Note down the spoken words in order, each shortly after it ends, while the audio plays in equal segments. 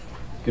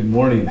Good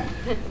morning.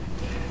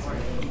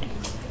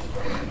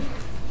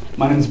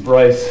 My name is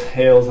Bryce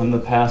Hales. I'm the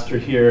pastor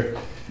here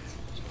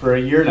for a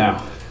year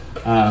now.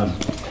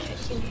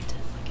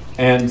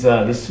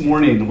 This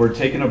morning we're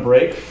taking a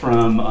break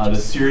from the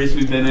series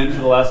we've been in for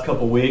the last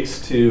couple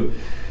weeks to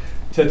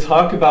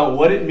talk about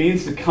what it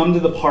means to come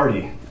to the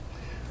party.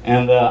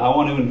 And I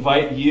want to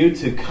invite you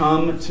to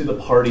come to the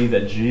party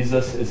that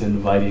Jesus is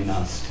inviting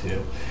us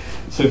to.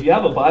 So if you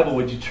have a Bible,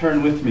 would you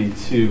turn with me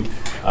to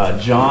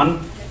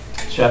John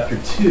chapter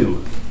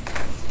 2.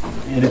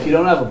 And if you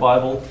don't have a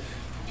Bible,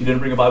 if you didn't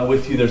bring a Bible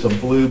with you, there's a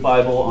blue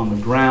Bible on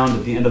the ground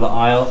at the end of the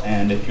aisle.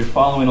 And if you're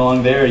following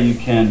along there, you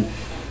can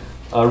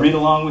read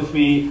along with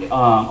me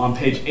on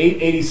page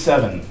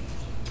 887.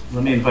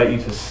 Let me invite you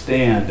to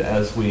stand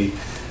as we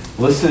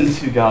listen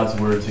to God's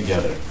Word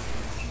together.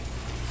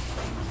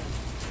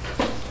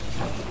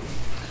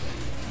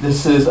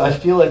 I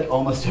feel like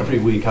almost every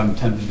week I'm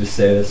tempted to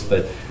say this,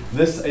 but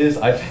this is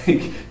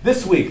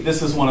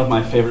one of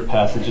my favorite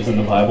passages in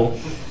the Bible.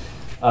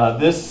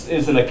 This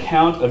is an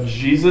account of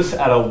Jesus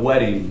at a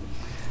wedding,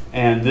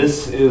 and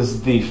this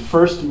is the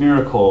first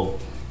miracle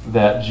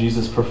that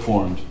Jesus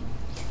performed.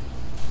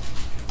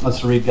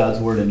 Let's read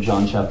God's Word in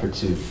John chapter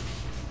 2.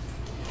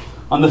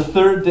 On the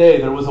third day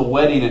there was a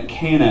wedding at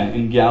Cana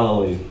in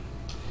Galilee,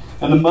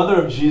 and the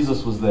mother of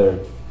Jesus was there.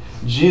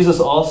 Jesus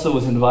also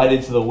was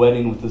invited to the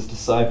wedding with his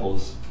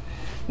disciples.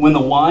 When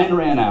the wine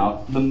ran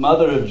out, the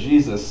mother of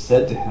Jesus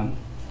said to him,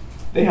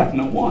 "They have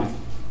no wine."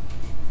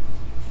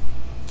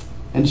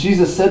 And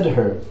Jesus said to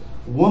her,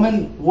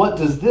 "Woman, what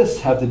does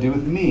this have to do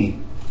with me?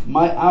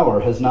 My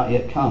hour has not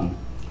yet come."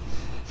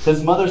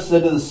 His mother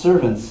said to the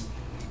servants,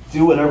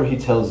 "Do whatever he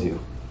tells you."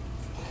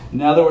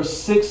 Now there were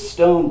 6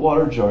 stone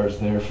water jars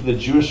there for the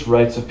Jewish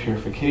rites of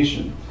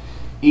purification,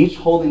 each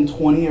holding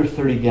 20 or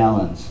 30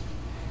 gallons.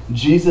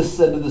 Jesus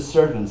said to the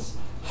servants,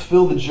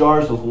 "Fill the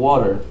jars with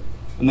water,"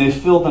 and they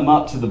filled them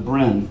up to the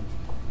brim.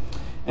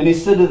 And he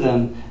said to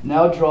them,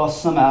 "Now draw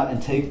some out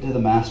and take it to the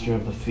master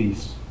of the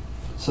feast."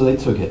 So they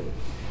took it.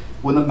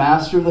 When the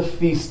master of the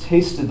feast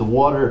tasted the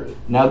water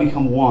now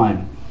become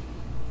wine,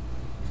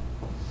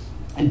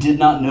 and did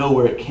not know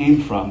where it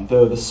came from,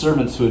 though the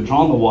servants who had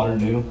drawn the water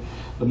knew,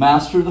 the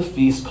master of the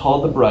feast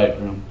called the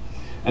bridegroom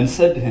and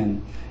said to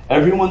him,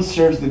 "Everyone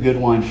serves the good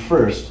wine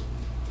first,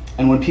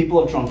 and when people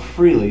have drunk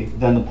freely,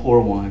 then the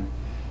poor wine.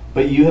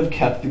 But you have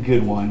kept the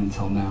good wine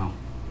until now."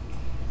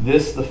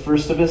 This, the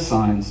first of his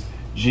signs,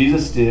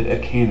 Jesus did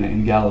at Cana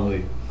in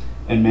Galilee,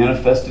 and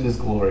manifested his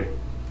glory.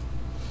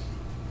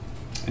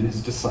 And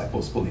his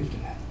disciples believed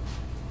in him.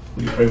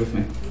 Will you pray with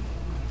me?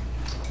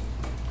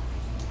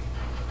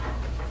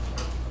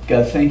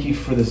 God, thank you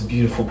for this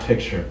beautiful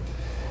picture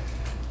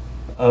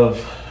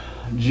of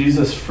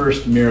Jesus'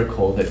 first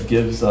miracle that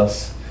gives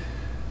us,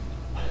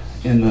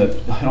 in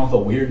all the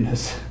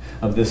weirdness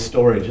of this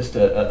story, just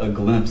a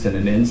glimpse and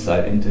an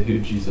insight into who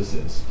Jesus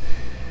is.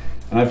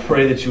 And I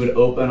pray that you would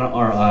open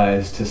our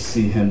eyes to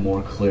see him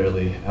more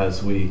clearly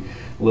as we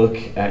look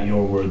at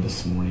your word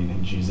this morning.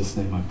 In Jesus'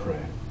 name I pray.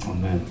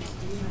 Amen.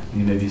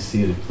 You may be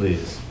seated,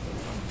 please.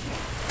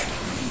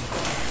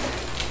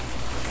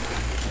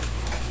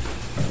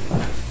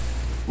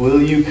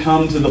 Will you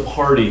come to the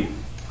party?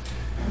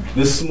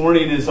 This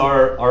morning is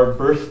our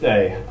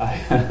birthday.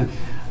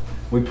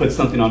 We put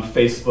something on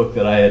Facebook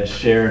that I had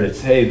shared.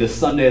 It's, hey, this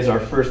Sunday is our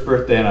first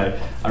birthday, and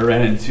I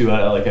ran into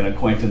an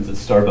acquaintance at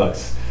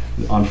Starbucks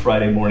on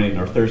Friday morning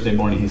or Thursday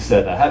morning. He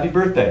said, "Happy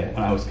birthday,"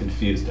 and I was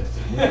confused. I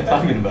said, "What are you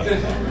talking about?"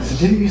 I said,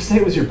 "Didn't you say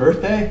it was your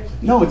birthday?"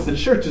 "No, it's the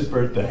church's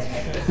birthday."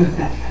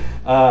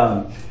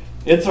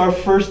 It's our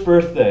first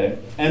birthday,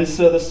 and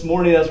so this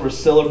morning, as we're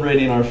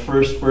celebrating our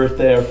first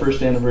birthday, our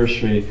first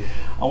anniversary,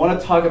 I want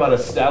to talk about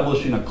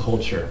establishing a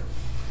culture.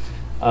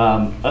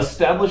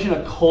 Establishing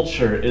a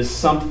culture is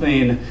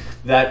something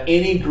that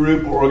any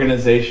group or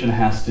organization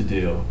has to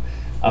do.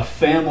 A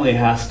family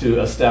has to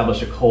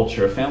establish a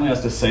culture. A family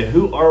has to say,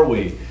 who are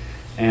we?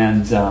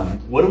 And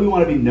what do we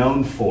want to be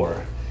known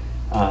for?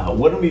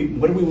 What are we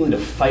willing to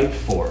fight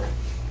for?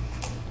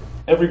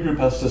 Every group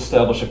has to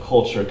establish a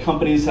culture.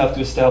 Companies have to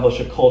establish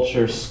a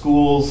culture.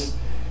 Schools,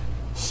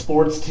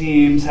 sports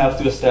teams have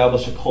to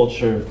establish a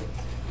culture.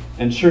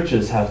 And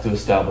churches have to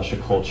establish a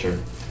culture.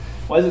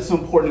 Why is it so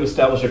important to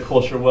establish a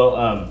culture?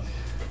 Well,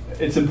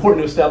 it's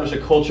important to establish a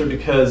culture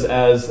because,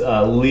 as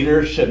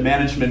leadership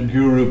management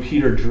guru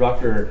Peter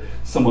Drucker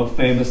somewhat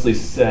famously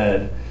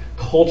said,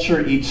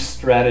 culture eats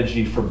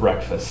strategy for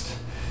breakfast.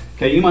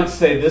 Okay, you might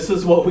say, this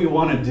is what we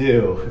want to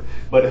do,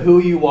 but who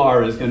you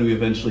are is going to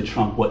eventually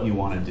trump what you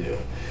want to do.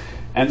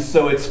 And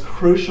so it's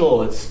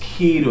crucial, it's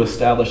key to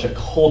establish a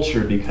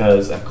culture,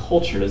 because a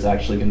culture is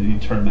actually going to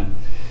determine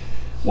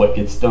what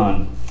gets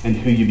done and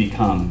who you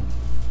become.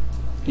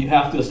 You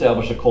have to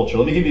establish a culture.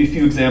 Let me give you a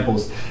few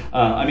examples.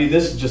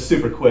 This is just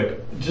super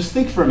quick. Just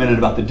think for a minute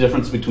about the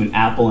difference between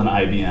Apple and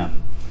IBM.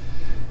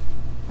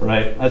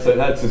 Right?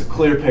 That's a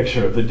clear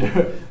picture of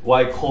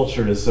why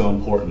culture is so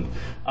important.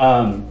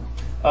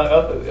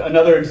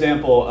 Another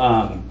example,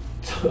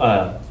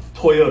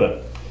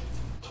 Toyota.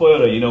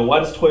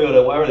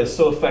 Toyota, why are they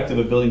so effective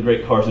at building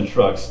great cars and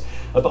trucks?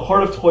 At the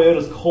heart of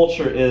Toyota's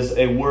culture is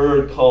a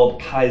word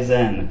called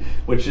kaizen,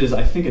 which is,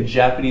 I think, a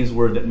Japanese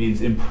word that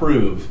means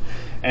improve.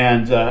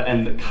 And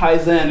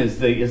kaizen is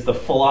the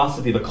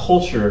philosophy, the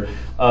culture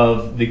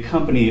of the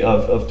company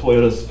of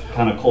Toyota's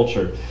kind of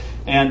culture.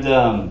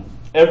 And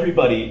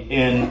everybody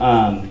in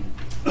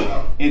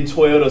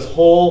Toyota's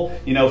whole,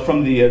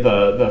 from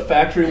the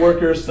factory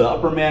workers to the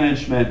upper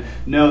management,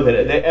 know that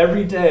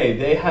every day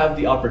they have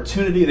the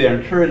opportunity, they are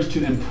encouraged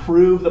to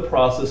improve the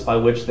process by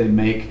which they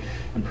make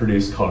and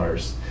produce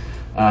cars.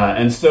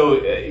 And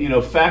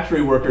so,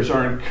 factory workers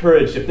are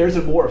encouraged, if there's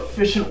a more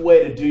efficient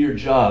way to do your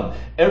job,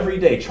 every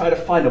day try to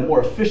find a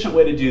more efficient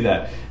way to do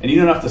that. And you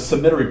don't have to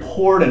submit a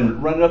report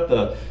and run it up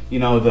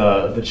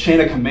the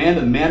chain of command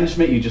and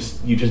management. You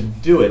just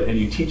do it, and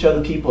you teach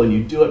other people, and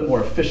you do it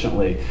more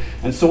efficiently.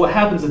 And so what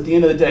happens at the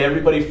end of the day,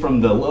 everybody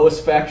from the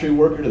lowest factory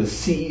worker to the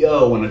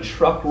CEO, when a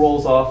truck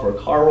rolls off or a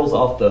car rolls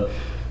off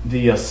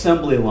the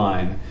assembly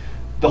line,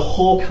 the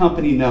whole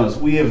company knows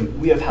we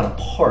have had a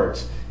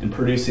part in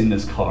producing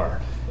this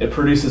car. It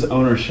produces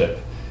ownership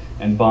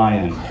and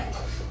buy-in.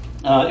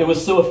 It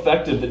was so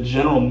effective that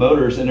General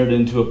Motors entered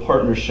into a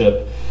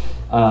partnership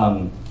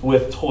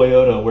with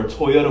Toyota, where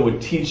Toyota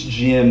would teach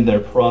GM their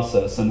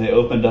process, and they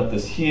opened up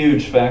this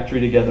huge factory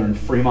together in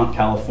Fremont,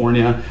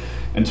 California.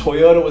 And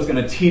Toyota was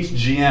going to teach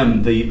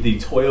GM the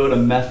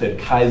Toyota method,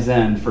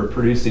 Kaizen, for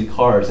producing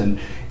cars, and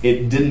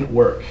it didn't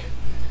work.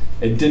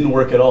 It didn't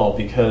work at all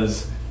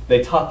because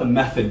they taught the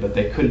method, but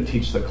they couldn't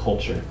teach the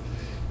culture.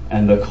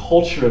 And the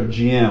culture of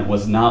GM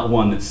was not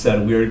one that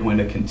said we are going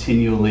to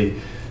continually...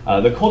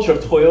 the culture of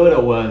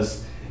Toyota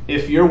was,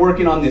 if you're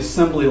working on the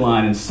assembly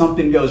line and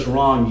something goes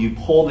wrong, you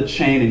pull the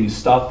chain and you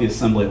stop the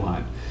assembly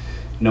line.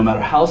 No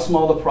matter how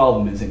small the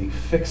problem is, and you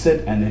fix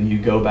it, and then you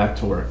go back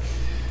to work.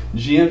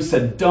 GM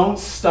said, don't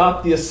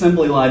stop the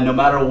assembly line no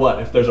matter what.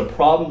 If there's a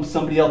problem,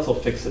 somebody else will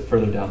fix it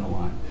further down the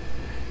line.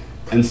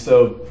 And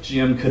so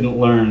GM couldn't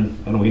learn,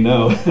 and we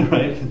know,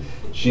 right?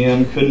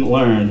 GM couldn't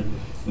learn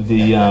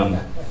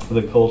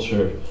the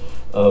culture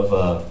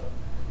of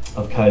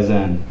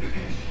Kaizen.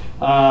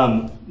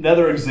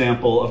 Another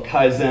example of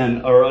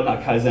Kaizen, or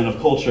not Kaizen,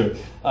 of culture,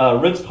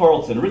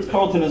 Ritz-Carlton.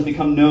 Ritz-Carlton has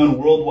become known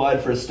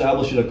worldwide for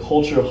establishing a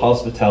culture of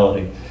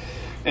hospitality.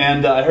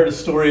 And I heard a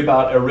story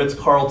about a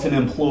Ritz-Carlton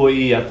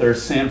employee at their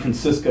San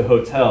Francisco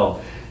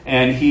hotel.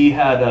 And he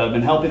had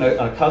been helping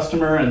a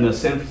customer in the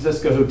San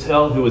Francisco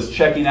hotel who was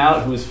checking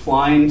out, who was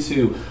flying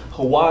to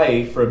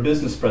Hawaii for a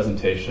business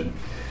presentation.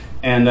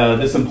 And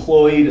this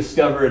employee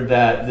discovered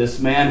that this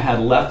man had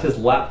left his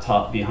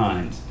laptop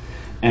behind.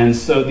 And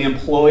so the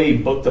employee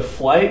booked a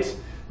flight,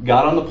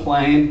 got on the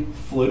plane,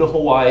 flew to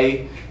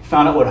Hawaii,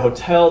 found out what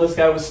hotel this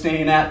guy was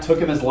staying at, took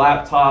him his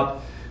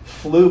laptop,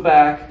 flew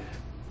back,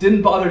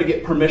 didn't bother to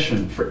get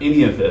permission for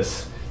any of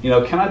this.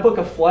 Can I book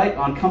a flight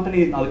on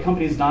the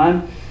company's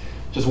dime?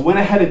 Just went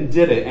ahead and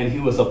did it, and he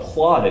was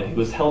applauded. He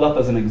was held up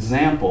as an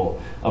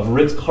example of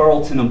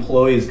Ritz-Carlton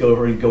employees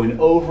going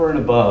over and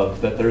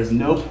above, that there is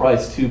no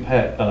price too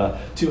high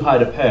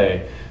to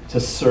pay to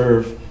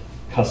serve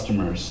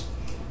customers.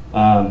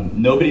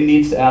 Nobody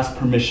needs to ask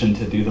permission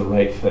to do the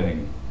right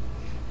thing.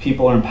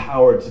 People are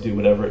empowered to do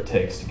whatever it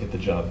takes to get the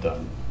job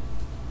done.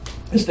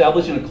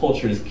 Establishing a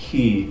culture is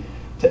key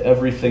to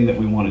everything that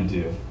we want to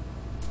do.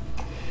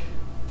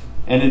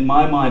 And in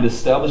my mind,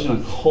 establishing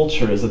a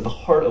culture is at the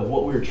heart of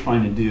what we're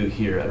trying to do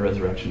here at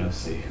Resurrection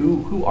OC.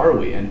 Who are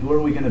we, and who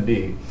are we going to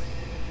be?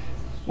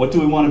 What do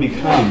we want to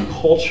become?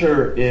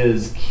 Culture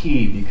is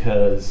key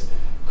because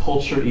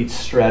culture eats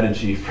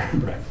strategy for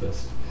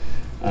breakfast.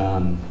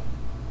 And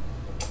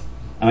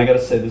I got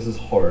to say, this is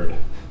hard.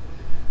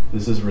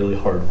 This is really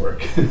hard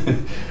work.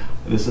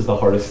 This is the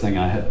hardest thing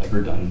I have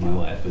ever done in my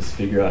life, is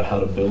figure out how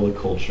to build a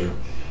culture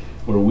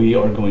where we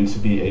are going to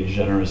be a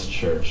generous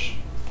church.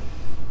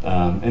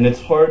 And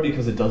it's hard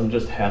because it doesn't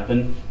just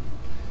happen.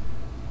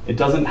 It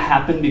doesn't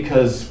happen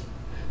because,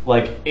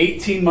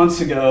 18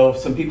 months ago,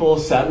 some people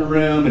sat in a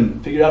room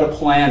and figured out a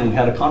plan, and we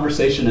had a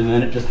conversation, and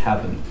then it just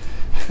happened.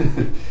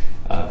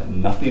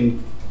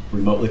 Nothing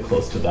remotely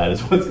close to that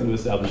is what's going to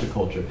establish a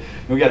culture.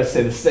 And we got to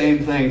say the same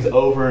things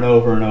over and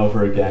over and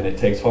over again. It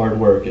takes hard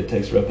work. It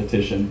takes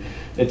repetition.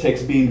 It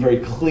takes being very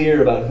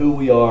clear about who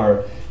we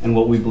are and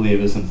what we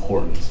believe is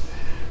important.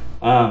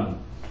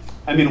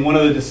 One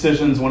of the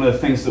decisions, one of the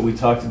things that we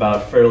talked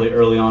about fairly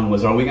early on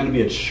was, are we going to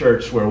be a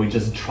church where we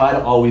just try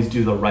to always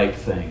do the right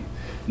thing?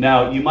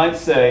 Now, you might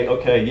say,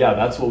 okay, yeah,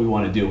 that's what we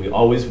want to do. We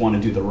always want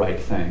to do the right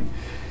thing.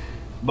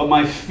 But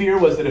my fear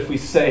was that if we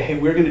say, hey,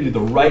 we're going to do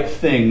the right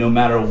thing no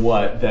matter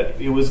what, that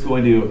it was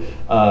going to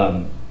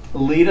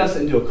lead us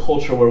into a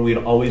culture where we'd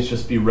always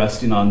just be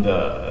resting on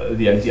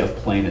the idea of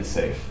playing it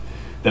safe.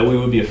 That we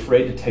would be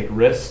afraid to take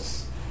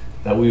risks,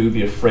 that we would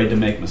be afraid to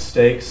make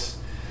mistakes.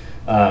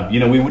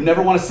 We would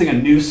never want to sing a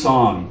new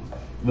song,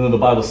 even though the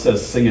Bible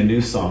says sing a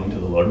new song to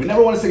the Lord. We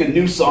never want to sing a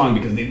new song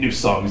because the new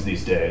songs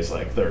these days,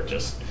 they're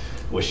just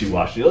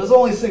wishy-washy. Let's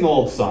only sing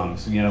old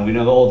songs. We know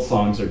the old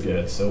songs are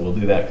good, so we'll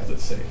do that because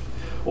it's safe.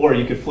 Or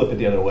you could flip it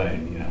the other way,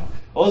 and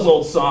those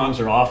old songs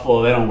are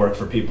awful. They don't work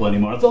for people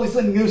anymore. Let's only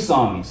sing new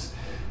songs.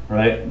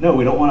 right? No,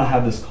 we don't want to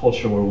have this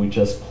culture where we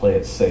just play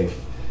it safe,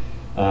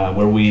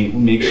 where we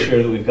make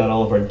sure that we've got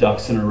all of our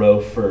ducks in a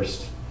row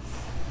first.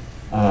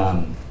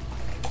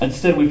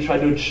 Instead, we've tried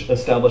to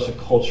establish a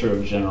culture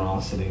of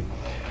generosity.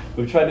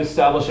 We've tried to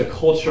establish a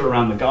culture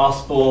around the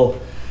gospel,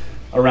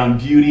 around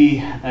beauty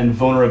and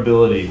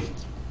vulnerability.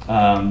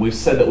 We've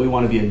said that we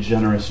want to be a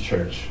generous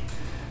church.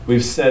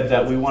 We've said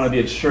that we want to be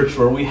a church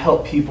where we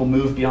help people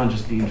move beyond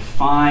just being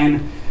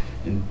fine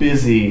and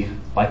busy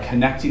by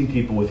connecting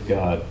people with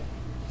God.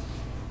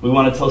 We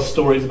want to tell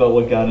stories about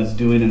what God is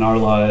doing in our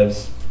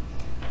lives.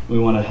 We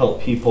want to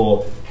help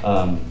people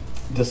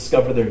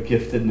discover their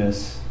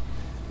giftedness.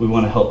 We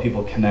want to help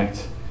people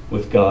connect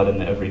with God in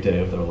the everyday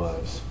of their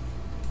lives.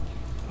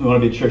 We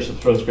want to be a church that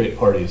throws great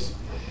parties.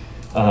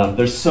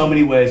 There's so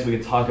many ways we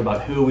could talk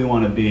about who we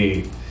want to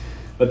be,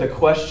 but the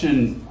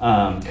question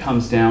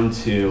comes down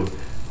to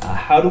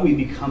how do we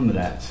become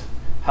that?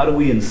 How do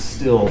we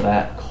instill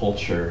that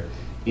culture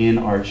in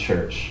our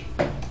church?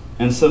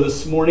 And so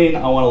this morning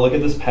I want to look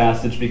at this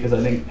passage because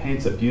I think it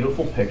paints a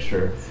beautiful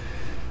picture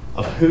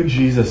of who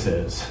Jesus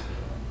is.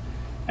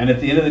 And at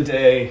the end of the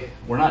day,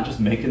 we're not just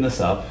making this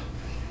up.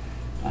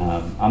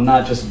 I'm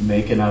not just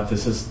making up.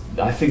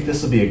 I think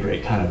this will be a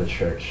great kind of a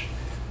church.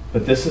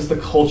 But this is the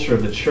culture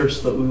of the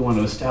church that we want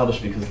to establish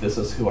because this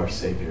is who our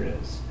Savior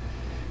is.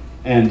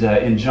 And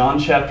in John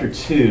chapter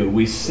 2,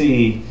 we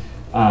see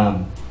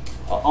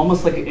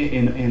almost like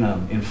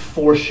in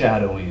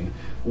foreshadowing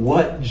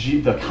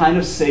the kind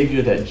of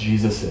Savior that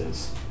Jesus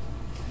is.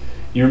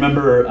 You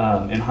remember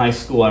in high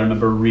school, I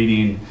remember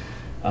reading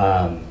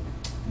The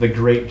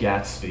Great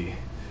Gatsby.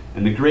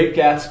 And The Great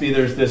Gatsby,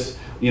 there's this,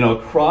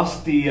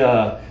 across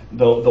the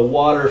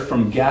water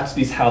from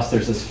Gatsby's house,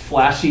 there's this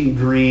flashing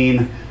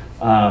green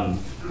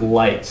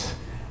light.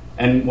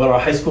 And what our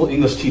high school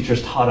English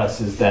teachers taught us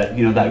is that,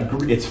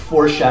 it's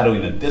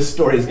foreshadowing that this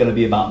story is going to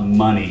be about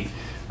money,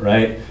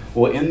 right?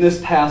 Well, in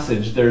this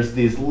passage, there's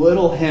these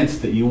little hints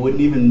that you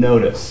wouldn't even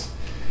notice,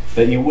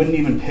 that you wouldn't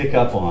even pick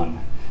up on.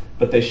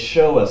 But they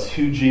show us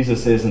who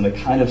Jesus is and the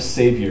kind of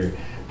Savior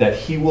that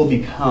he will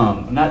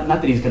become. Not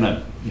that he's going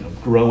to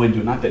grow into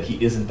it, not that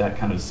he isn't that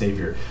kind of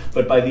Savior.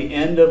 But by the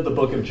end of the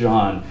book of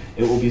John,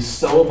 it will be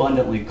so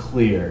abundantly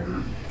clear.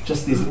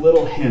 Just these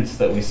little hints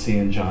that we see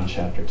in John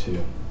chapter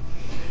 2.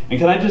 And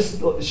can I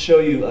just show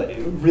you,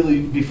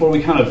 really, before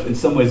we kind of, in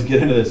some ways,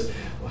 get into this,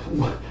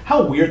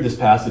 how weird this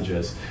passage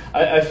is.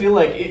 I feel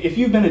like if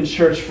you've been in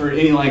church for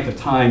any length of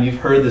time, you've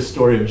heard this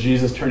story of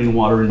Jesus turning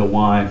water into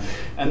wine,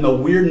 and the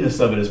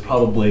weirdness of it is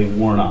probably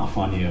worn off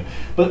on you.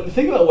 But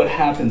think about what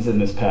happens in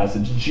this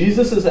passage.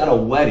 Jesus is at a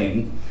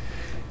wedding,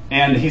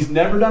 and he's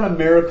never done a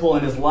miracle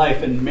in his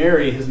life, and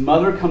Mary, his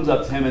mother, comes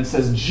up to him and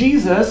says,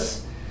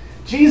 Jesus,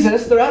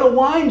 they're out of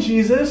wine,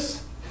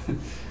 Jesus.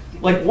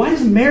 Like, why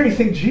does Mary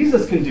think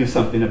Jesus can do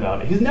something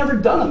about it? He's never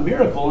done a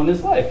miracle in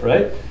his life,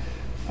 right?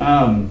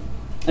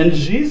 And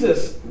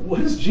Jesus, what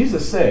does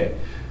Jesus say?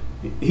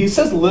 He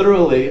says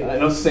literally, I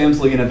know Sam's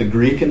looking at the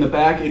Greek in the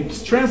back.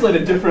 It's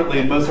translated differently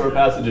in most of our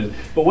passages.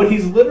 But what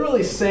he's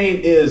literally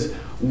saying is,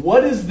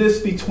 what is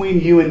this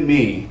between you and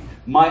me?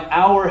 My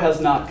hour has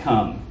not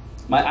come.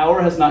 My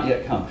hour has not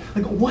yet come.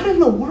 Like, what in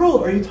the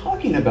world are you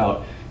talking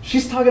about?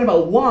 She's talking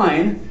about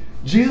wine.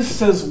 Jesus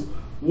says,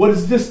 what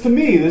is this to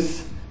me?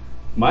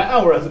 My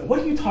hour hasn't. What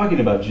are you talking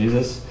about,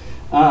 Jesus?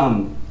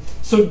 But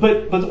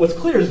what's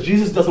clear is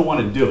Jesus doesn't want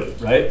to do it,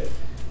 right?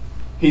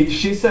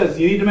 She says,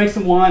 you need to make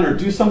some wine or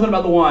do something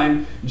about the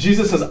wine.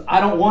 Jesus says, I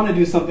don't want to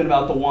do something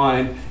about the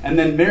wine. And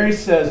then Mary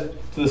says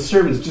to the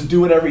servants, just do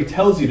whatever he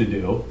tells you to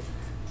do.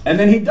 And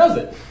then he does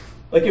it.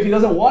 Like, if he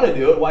doesn't want to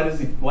do it, why does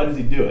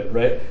he do it,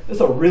 right? It's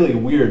a really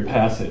weird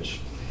passage.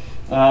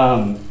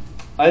 I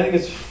think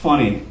it's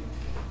funny.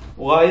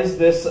 Why is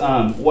this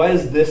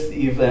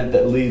the event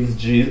that leads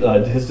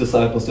his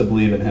disciples to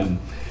believe in him?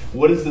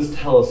 What does this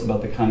tell us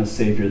about the kind of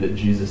Savior that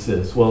Jesus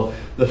is? Well,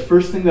 the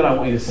first thing that I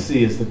want you to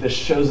see is that this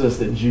shows us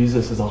that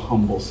Jesus is a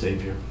humble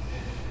Savior.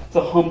 It's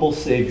a humble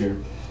Savior.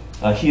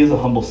 He is a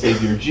humble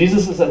Savior.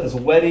 Jesus is at this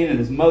wedding and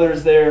his mother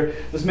is there.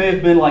 This may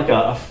have been like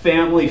a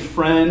family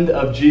friend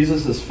of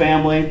Jesus'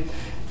 family.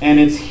 And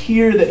it's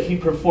here that he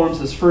performs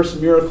his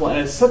first miracle. And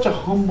it's such a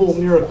humble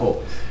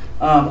miracle.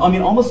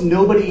 Almost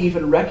nobody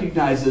even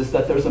recognizes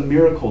that there's a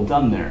miracle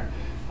done there.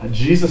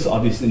 Jesus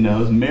obviously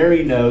knows,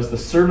 Mary knows, the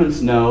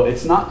servants know.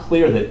 It's not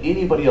clear that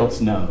anybody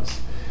else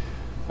knows.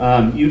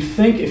 You'd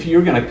think if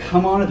you're going to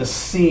come onto the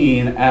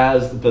scene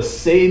as the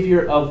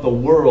Savior of the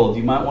world,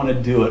 you might want to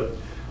do it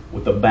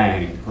with a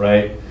bang,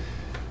 right?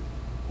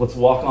 Let's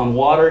walk on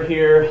water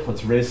here.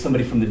 Let's raise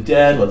somebody from the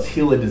dead. Let's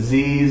heal a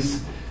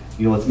disease.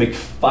 Let's make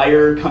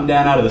fire come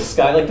down out of the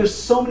sky. Like, there's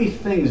so many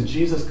things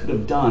Jesus could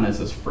have done as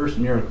his first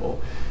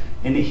miracle.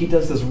 And he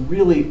does this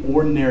really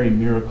ordinary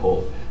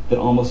miracle that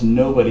almost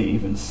nobody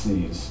even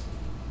sees.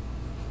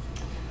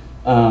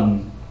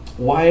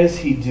 Why is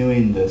he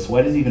doing this?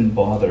 Why does he even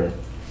bother?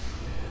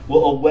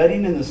 Well, a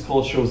wedding in this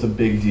culture was a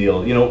big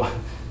deal.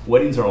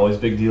 Weddings are always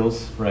big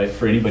deals, right?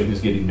 For anybody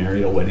who's getting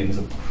married, a wedding is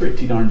a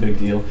pretty darn big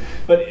deal.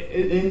 But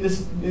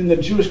in the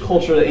Jewish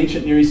culture, the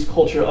ancient Near East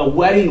culture, a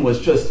wedding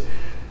was just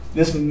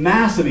this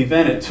massive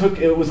event.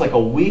 It was like a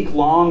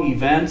week-long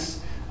event.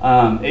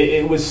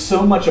 It was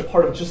so much a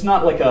part of just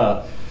not like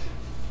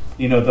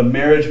the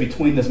marriage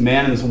between this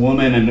man and this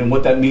woman and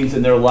what that means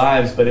in their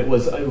lives, but it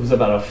was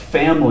about a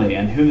family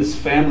and who this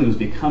family was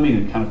becoming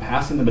and kind of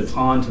passing the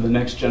baton to the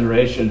next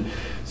generation.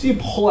 So you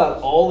pull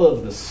out all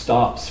of the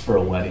stops for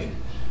a wedding.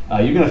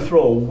 You're going to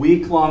throw a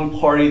week-long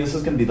party. This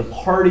is going to be the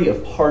party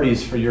of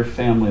parties for your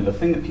family, the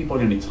thing that people are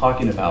going to be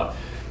talking about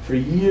for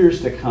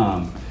years to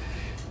come.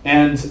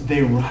 And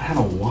they run out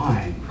of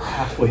wine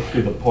halfway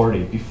through the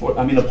party.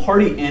 A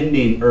party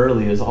ending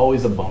early is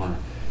always a bummer.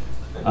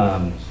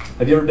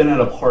 Have you ever been at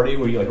a party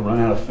where you run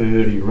out of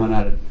food or you run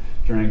out of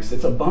drinks?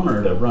 It's a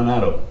bummer to run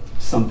out of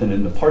something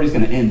and the party's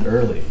going to end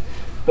early.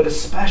 But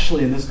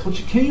especially in this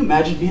culture, can you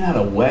imagine being at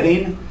a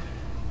wedding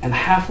and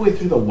halfway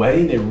through the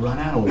wedding they run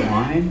out of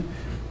wine?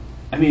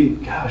 I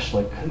mean, gosh,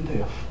 couldn't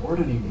they afford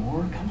any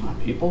more? Come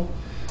on, people.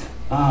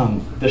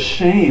 The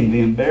shame,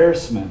 the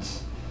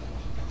embarrassment.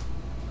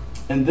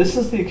 And this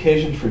is the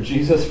occasion for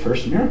Jesus'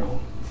 first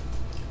miracle.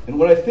 And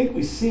what I think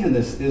we see in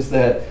this is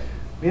that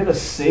we have a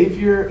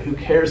Savior who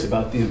cares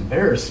about the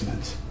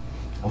embarrassment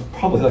of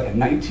probably a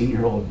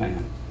 19-year-old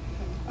man.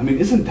 I mean,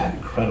 isn't that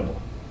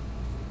incredible?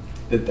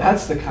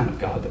 That's the kind of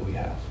God that we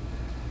have.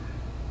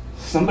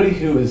 Somebody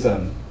who is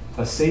a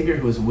Savior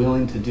who is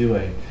willing to do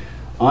a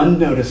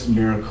unnoticed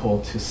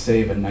miracle to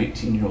save a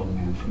 19-year-old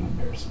man from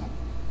embarrassment.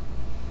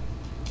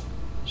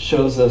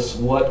 Shows us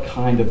what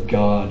kind of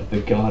God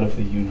the God of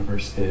the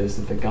universe is,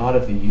 that the God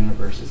of the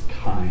universe is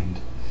kind.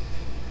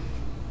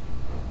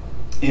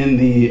 In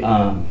the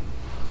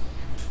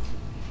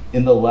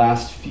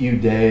last few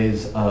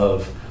days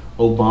of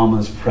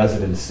Obama's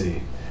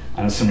presidency,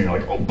 I know some of you are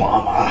like,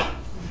 Obama,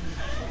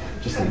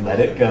 just let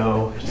it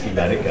go, just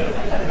let it go.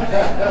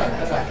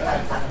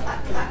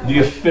 The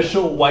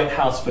official White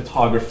House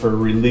photographer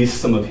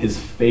released some of his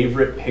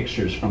favorite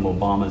pictures from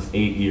Obama's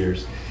 8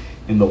 years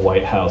in the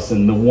White House.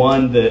 And the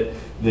one that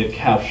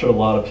captured a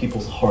lot of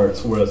people's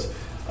hearts was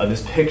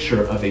this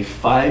picture of a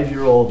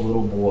 5-year-old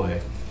little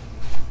boy,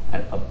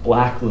 a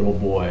black little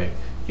boy,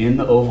 in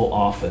the Oval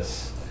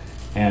Office.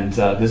 And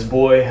this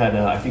boy had,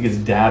 I think his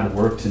dad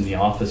worked in the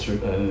office or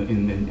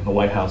in the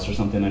White House or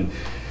something, and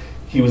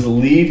he was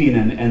leaving,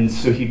 and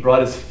so he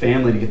brought his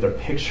family to get their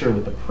picture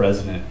with the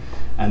president.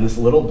 And this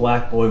little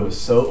black boy was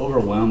so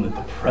overwhelmed that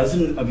the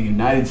president of the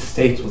United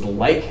States was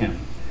like him.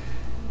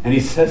 And he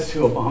says to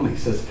Obama, he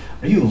says,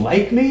 "Are you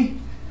like me?"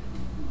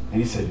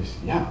 And he said,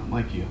 "Yeah, I'm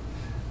like you."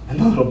 And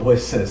the little boy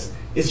says,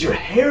 "Is your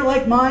hair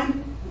like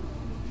mine?"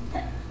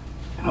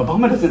 And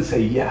Obama doesn't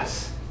say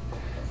yes.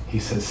 He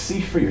says,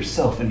 "See for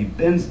yourself." And he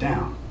bends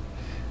down.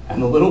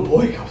 And the little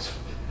boy goes,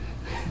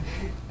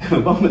 and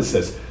Obama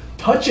says,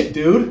 "Touch it,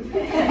 dude."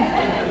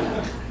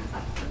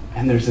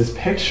 And there's this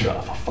picture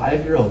of a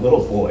 5-year-old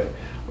little boy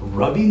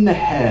rubbing the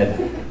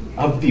head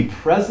of the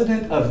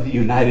President of the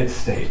United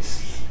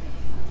States.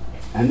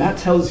 And that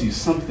tells you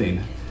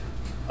something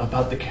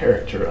about the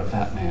character of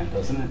that man,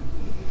 doesn't it?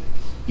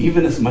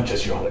 Even as much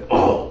as you're all like,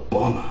 "Oh,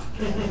 Obama."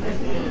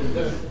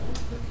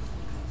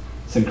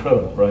 It's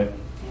incredible, right?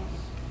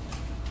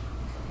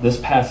 This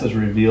passage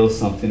reveals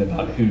something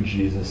about who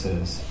Jesus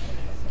is.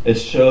 It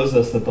shows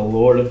us that the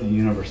Lord of the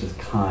universe is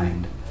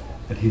kind,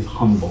 that he's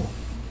humble,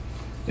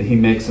 that he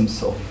makes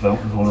himself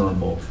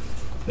vulnerable,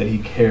 that he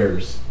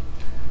cares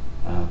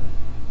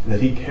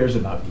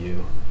about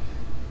you,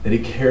 that he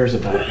cares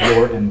about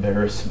your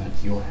embarrassment,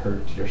 your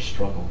hurt, your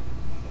struggle.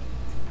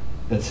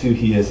 That's who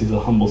he is. He's a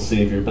humble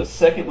Savior. But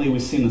secondly, we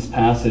see in this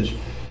passage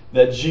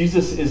that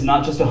Jesus is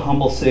not just a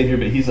humble Savior,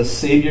 but he's a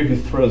Savior who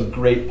throws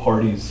great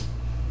parties.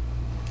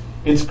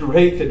 It's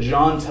great that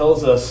John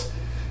tells us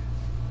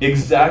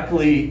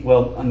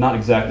not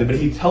exactly, but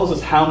he tells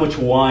us how much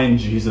wine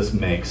Jesus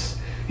makes.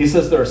 He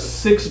says there are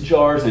 6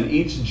 jars, and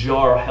each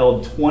jar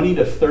held 20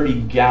 to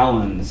 30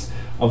 gallons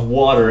of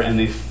water, and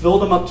they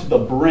filled them up to the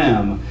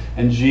brim,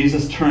 and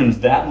Jesus turns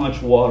that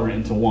much water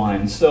into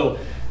wine. So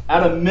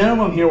at a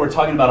minimum here, we're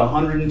talking about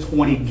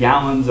 120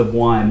 gallons of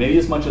wine, maybe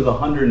as much as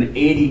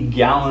 180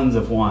 gallons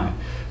of wine.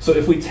 So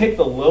if we take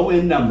the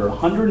low-end number,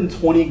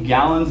 120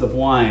 gallons of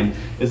wine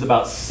is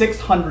about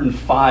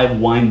 605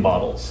 wine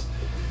bottles.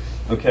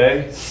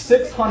 Okay?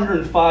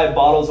 605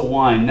 bottles of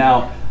wine.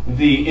 Now,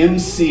 the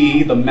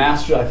MC, the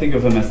master, I think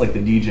of him as like the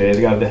DJ,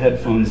 the guy with the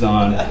headphones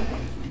on,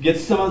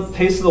 gets some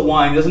taste of the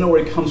wine, doesn't know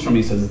where it comes from.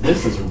 He says,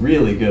 "This is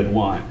really good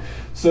wine."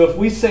 So if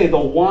we say the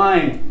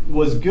wine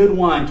was good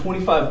wine,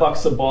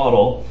 $25 a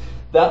bottle,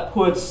 that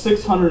puts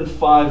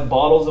 605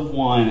 bottles of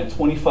wine at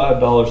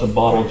 $25 a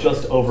bottle,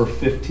 just over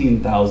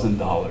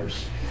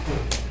 $15,000.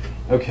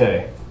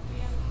 Okay.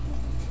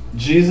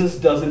 Jesus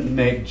doesn't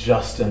make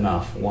just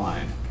enough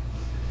wine.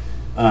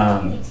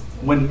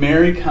 When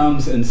Mary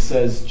comes and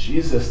says,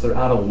 "Jesus, they're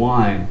out of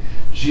wine,"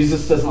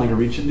 Jesus doesn't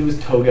reach into his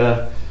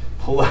toga,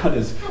 pull out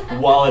his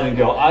wallet and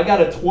go, "I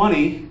got a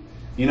 20.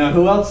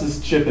 Who else is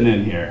chipping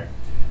in here?"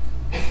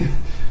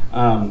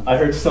 I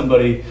heard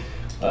somebody,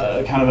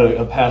 kind of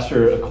a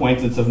pastor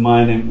acquaintance of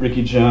mine named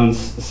Ricky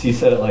Jones, he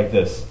said it like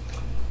this.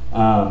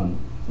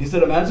 He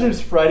said, imagine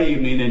it's Friday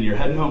evening and you're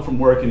heading home from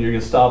work and you're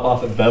going to stop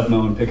off at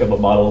Bevmo and pick up a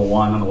bottle of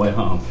wine on the way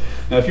home.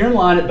 Now, if you're in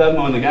line at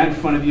Bevmo and the guy in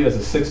front of you has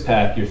a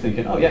six-pack, you're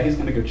thinking, oh yeah, he's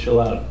going to go chill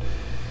out.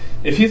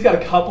 If he's got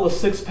a couple of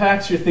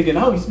six-packs, you're thinking,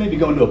 oh, he's maybe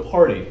going to a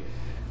party.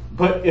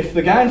 But if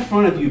the guy in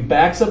front of you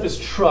backs up his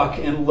truck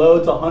and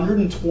loads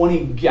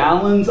 120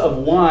 gallons of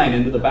wine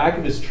into the back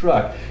of his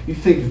truck, you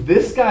think,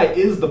 this guy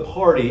is the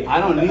party. I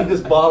don't need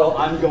this bottle.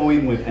 I'm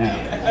going with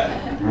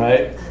him.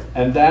 Right?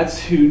 And that's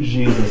who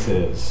Jesus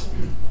is.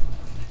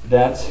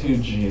 That's who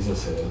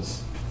Jesus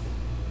is.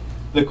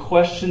 The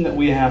question that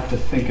we have to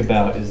think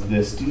about is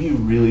this: do you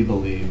really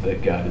believe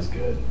that God is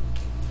good?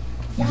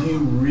 Do you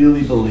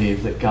really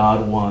believe that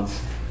God wants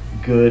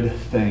good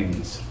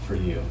things for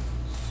you?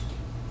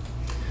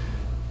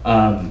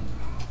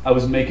 I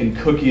was making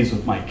cookies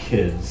with my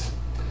kids,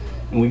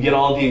 and we get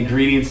all the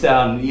ingredients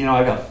out, and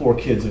I got 4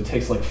 kids, so it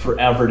takes like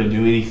forever to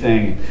do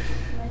anything.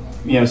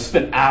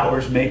 Spent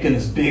hours making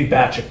this big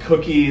batch of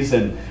cookies,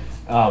 and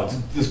it's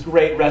this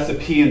great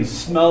recipe, and the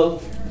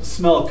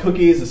smell of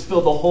cookies has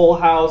filled the whole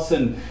house,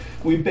 and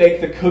we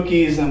bake the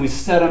cookies and we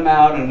set them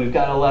out, and we've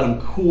got to let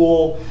them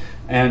cool,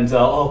 and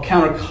all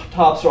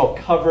countertops are all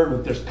covered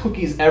with, there's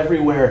cookies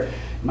everywhere.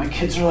 And my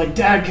kids are like,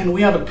 Dad, can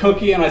we have a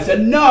cookie? And I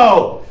said,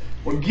 no,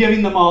 we're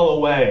giving them all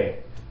away.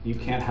 You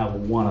can't have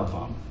one of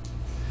them.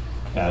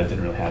 It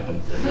didn't really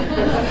happen.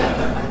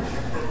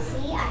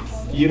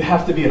 You'd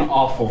have to be an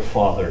awful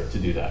father to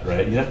do that,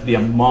 right? You'd have to be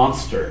a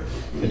monster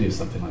to do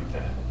something like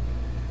that.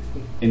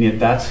 And yet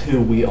that's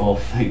who we all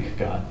think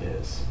God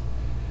is.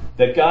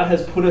 That God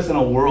has put us in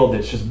a world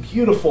that's just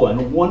beautiful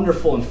and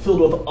wonderful and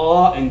filled with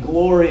awe and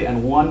glory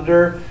and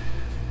wonder.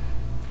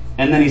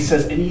 And then he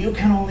says, and you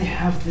can only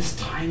have this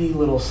tiny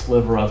little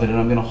sliver of it, and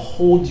I'm going to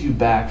hold you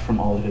back from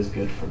all that is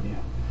good from you.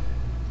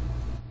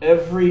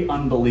 Every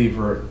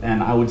unbeliever,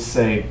 and I would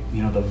say,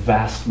 the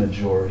vast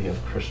majority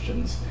of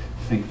Christians,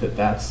 think that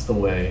that's the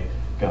way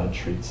God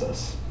treats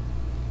us.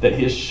 That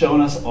he has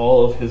shown us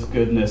all of his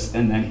goodness,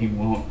 and then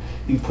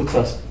he puts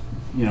us,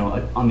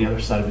 on the other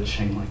side of a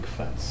chain link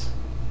fence.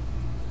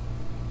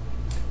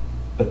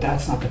 But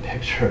that's not the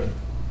picture of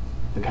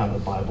the God of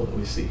the Bible that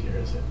we see here,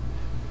 is it?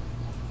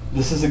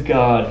 This is a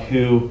God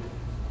who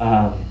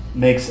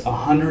makes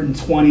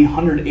 120,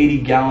 180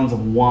 gallons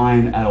of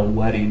wine at a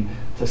wedding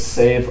to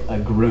save a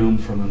groom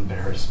from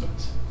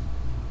embarrassment.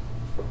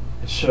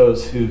 It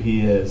shows who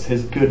he is.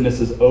 His goodness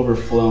is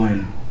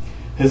overflowing.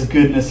 His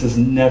goodness is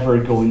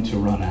never going to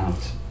run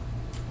out.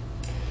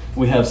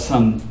 We have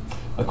some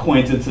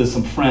acquaintances,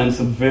 some friends,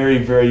 some very,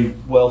 very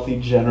wealthy,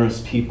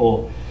 generous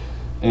people.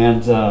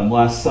 And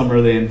last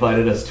summer they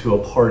invited us to a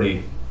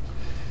party.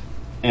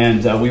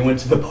 And we went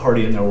to the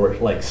party, and there were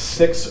like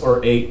 6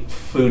 or 8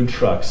 food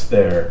trucks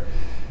there.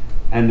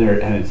 And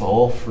it's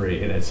all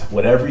free, and it's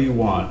whatever you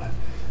want.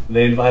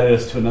 They invited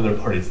us to another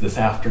party. It's this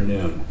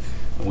afternoon.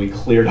 And we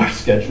cleared our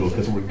schedule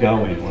because we're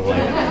going. We're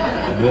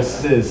like,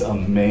 this is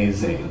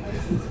amazing.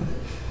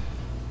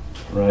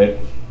 Right?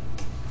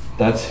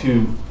 That's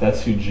who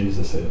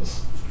Jesus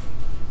is.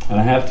 And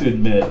I have to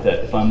admit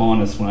that if I'm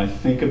honest, when I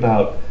think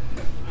about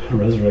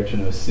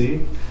Resurrection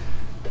OC,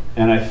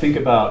 and I think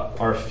about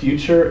our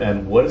future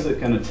and what is it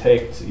going to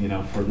take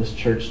to, for this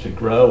church to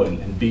grow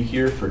and be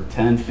here for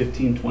 10,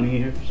 15, 20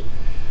 years,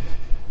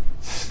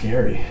 it's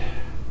scary.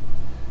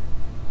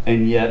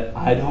 And yet,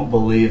 I don't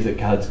believe that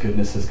God's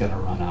goodness is going to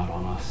run out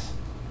on us.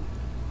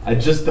 I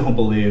just don't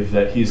believe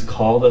that he's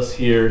called us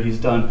here. He's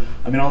done,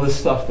 all this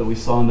stuff that we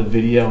saw in the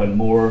video and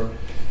more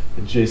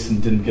that Jason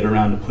didn't get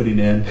around to putting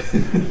in.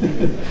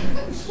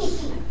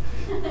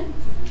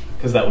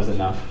 Because that was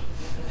enough.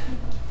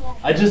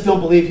 I just don't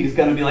believe he's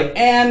going to be like,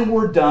 and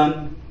we're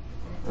done.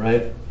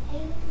 Right?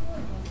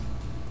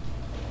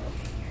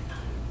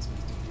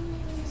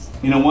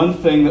 One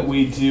thing that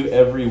we do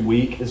every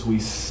week is we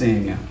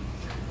sing.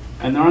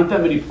 And there aren't that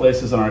many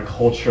places in our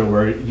culture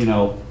where,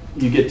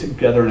 you get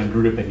together in a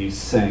group and you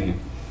sing.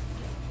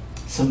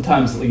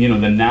 Sometimes, the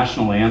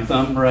national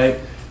anthem, right?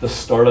 The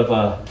start of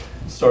a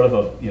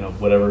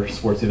whatever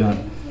sports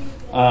event.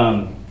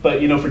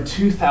 But, for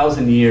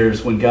 2,000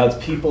 years, when God's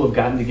people have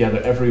gotten together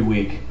every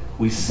week,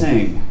 we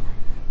sing.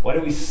 Why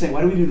do we sing?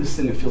 Why do we do this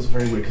thing that feels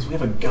very weird? Because we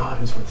have a God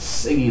who's worth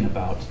singing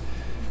about.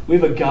 We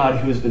have a God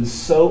who has been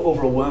so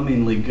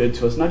overwhelmingly good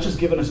to us, not just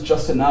given us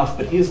just enough,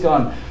 but he has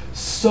gone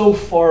so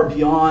far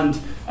beyond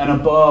and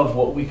above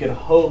what we could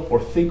hope or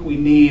think we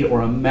need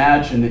or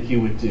imagine that he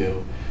would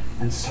do.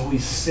 And so we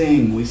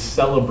sing, we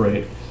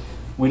celebrate.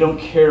 We don't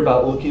care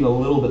about looking a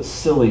little bit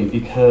silly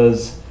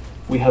because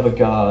we have a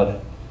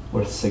God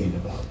worth singing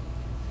about.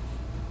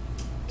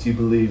 Do you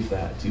believe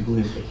that? Do you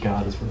believe that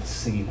God is worth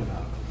singing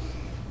about?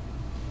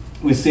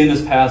 We see in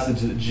this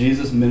passage that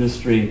Jesus'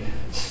 ministry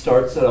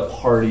starts at a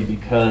party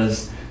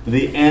because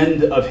the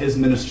end of his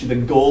ministry, the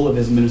goal of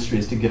his ministry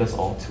is to get us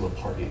all to a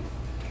party.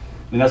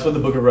 And that's what the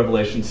book of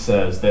Revelation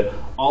says, that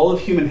all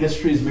of human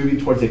history is moving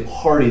towards a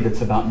party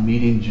that's about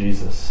meeting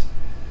Jesus.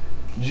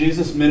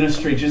 Jesus'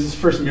 ministry, Jesus'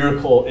 first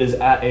miracle is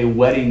at a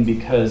wedding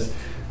because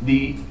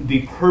the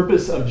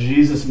purpose of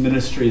Jesus'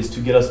 ministry is to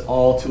get us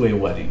all to a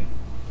wedding.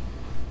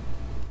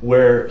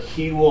 where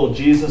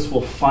Jesus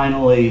will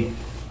finally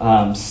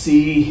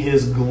see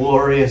his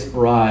glorious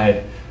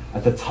bride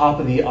at the top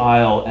of the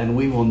aisle, and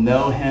we will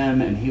know him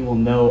and he will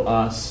know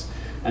us,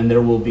 and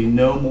there will be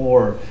no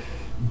more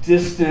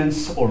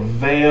distance or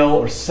veil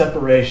or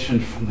separation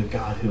from the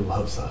God who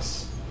loves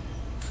us.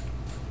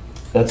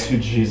 That's who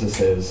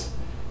Jesus is,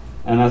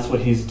 and that's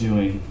what he's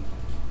doing.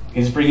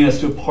 He's bringing us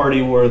to a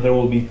party where there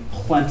will be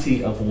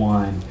plenty of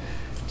wine.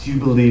 Do you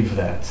believe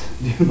that?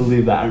 Do you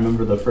believe that? I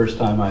remember the first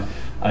time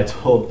I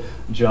told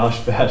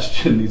Josh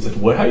Bastian, he said,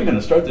 how are you going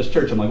to start this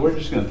church? I'm like, we're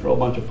just going to throw a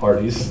bunch of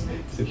parties.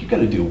 He's like, you're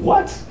going to do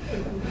what?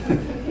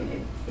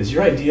 Is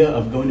your idea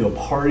of going to a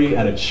party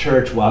at a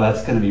church, wow,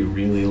 that's going to be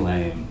really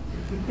lame.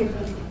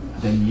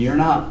 Then you're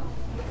not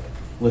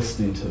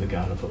listening to the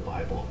God of the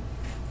Bible.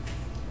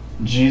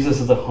 Jesus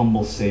is a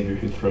humble Savior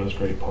who throws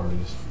great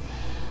parties.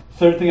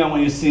 Third thing I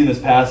want you to see in this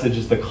passage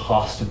is the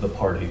cost of the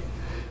party.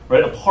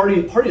 Right?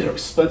 Parties are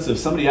expensive.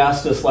 Somebody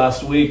asked us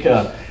last week,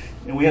 and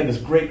we had this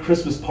great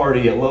Christmas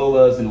party at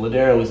Lola's in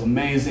Ladera. It was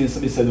amazing.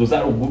 Somebody said, was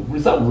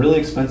that really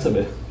expensive?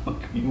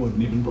 You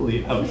wouldn't even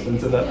believe how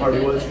expensive that party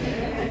was.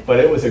 But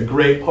it was a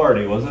great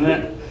party, wasn't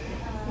it?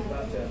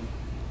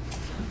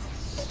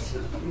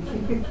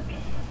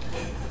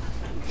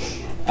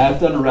 I have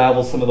to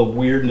unravel some of the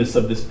weirdness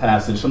of this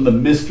passage, some of the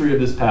mystery of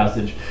this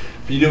passage,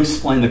 for you to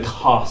explain the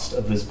cost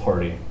of this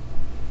party.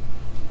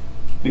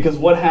 Because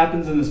what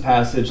happens in this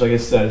passage, like I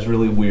said, is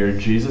really weird.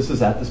 Jesus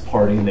is at this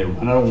party and they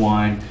run out of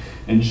wine.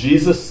 And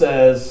Jesus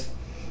says,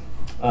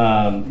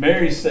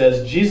 Mary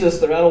says, Jesus,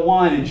 they're out of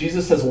wine. And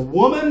Jesus says,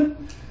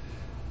 woman.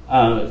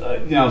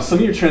 Some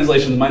of your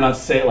translations might not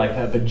say it like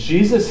that, but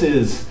Jesus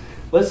is,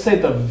 let's say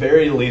at the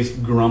very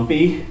least,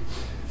 grumpy.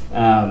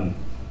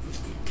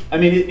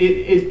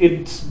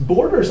 It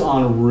borders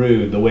on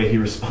rude the way he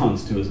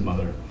responds to his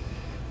mother.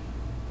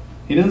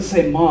 He doesn't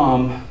say,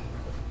 Mom,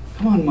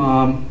 come on,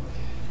 Mom.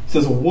 He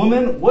says,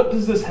 woman, what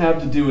does this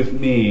have to do with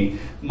me?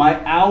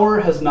 My hour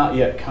has not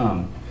yet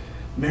come.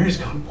 Mary's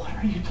going, what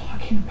are you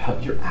talking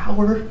about? Your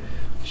hour?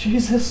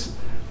 Jesus,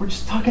 we're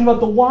just talking about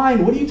the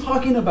wine. What are you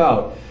talking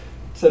about?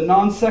 It's a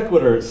non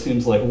sequitur, it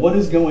seems like. What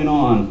is going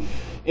on?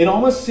 It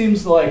almost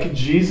seems like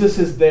Jesus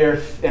is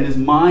there and his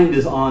mind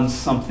is on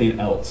something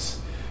else.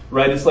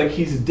 Right? It's like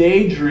he's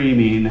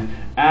daydreaming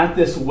at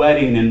this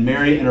wedding, and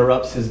Mary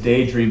interrupts his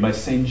daydream by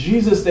saying,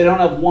 Jesus, they don't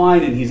have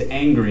wine, and he's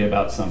angry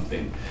about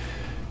something.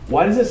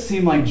 Why does it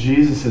seem like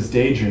Jesus is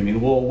daydreaming?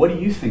 Well, what do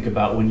you think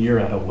about when you're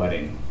at a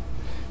wedding?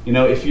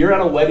 If you're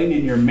at a wedding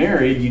and you're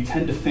married, you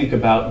tend to think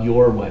about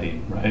your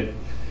wedding, right?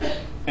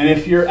 And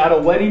if you're at a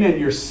wedding and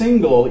you're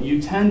single,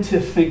 you tend to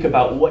think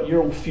about what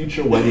your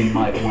future wedding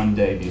might one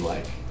day be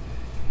like.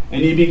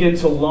 And you begin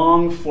to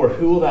long for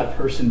who will that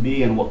person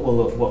be and what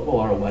will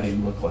our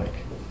wedding look like.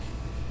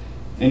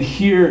 And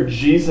here,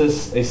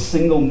 Jesus, a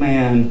single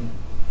man,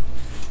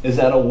 is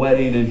at a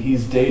wedding and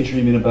he's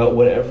daydreaming about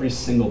what every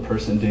single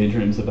person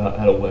daydreams about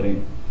at a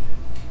wedding.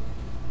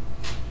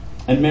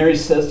 And Mary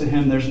says to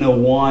him, there's no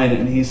wine.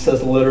 And he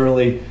says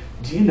literally,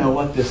 do you know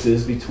what this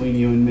is between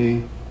you and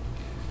me?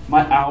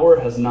 My hour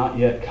has not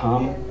yet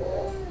come.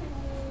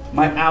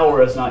 My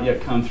hour has not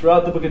yet come.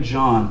 Throughout the book of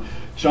John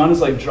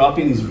is like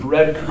dropping these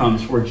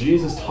breadcrumbs where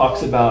Jesus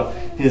talks about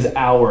his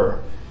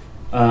hour.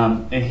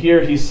 And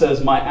here he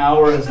says, my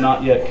hour has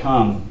not yet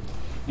come.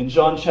 In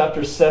John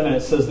chapter 7, it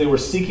says they were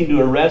seeking to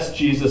arrest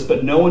Jesus,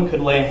 but no one could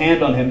lay a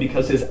hand on him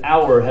because his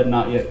hour had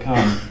not yet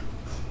come.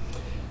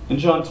 In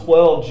John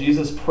 12,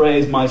 Jesus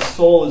prays, my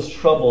soul is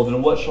troubled,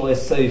 and what shall I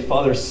say?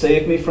 Father,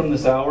 save me from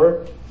this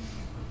hour.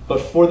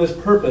 But for this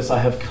purpose I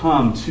have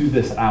come to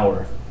this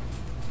hour.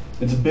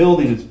 It's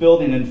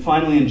building, and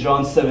finally in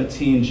John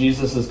 17,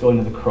 Jesus is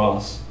going to the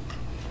cross.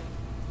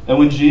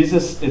 And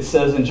it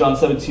says in John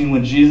 17,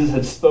 when Jesus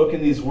had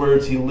spoken these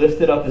words, he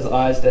lifted up his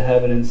eyes to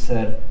heaven and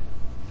said,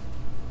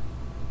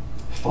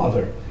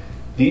 Father,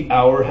 the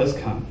hour has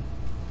come.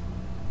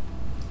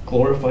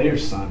 Glorify your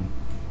Son,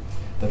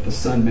 that the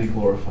Son may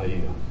glorify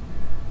you.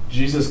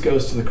 Jesus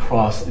goes to the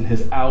cross and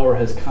his hour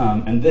has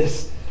come. And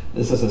this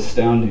is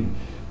astounding.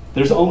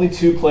 There's only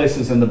two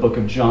places in the book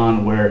of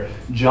John where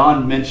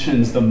John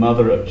mentions the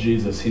mother of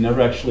Jesus. He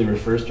never actually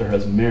refers to her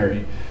as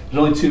Mary.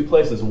 There's only two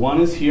places.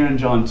 One is here in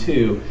John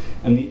 2,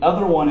 and the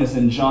other one is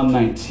in John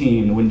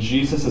 19, when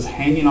Jesus is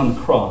hanging on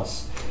the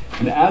cross.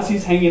 And as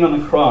he's hanging on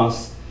the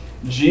cross,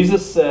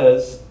 Jesus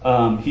says,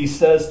 he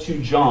says to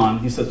John,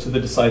 he says to the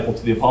disciple,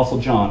 to the apostle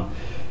John,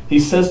 he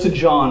says to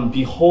John,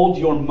 behold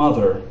your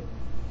mother.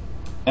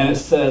 And it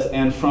says,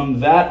 and from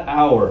that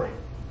hour,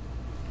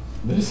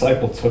 the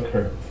disciple took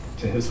her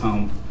to his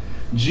home.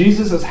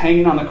 Jesus is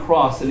hanging on the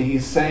cross and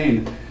he's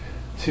saying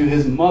to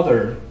his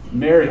mother,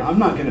 Mary, I'm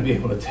not going to be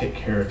able to take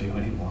care of you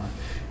anymore.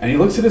 And he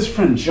looks at his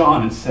friend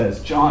John and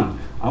says, John,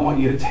 I want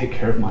you to take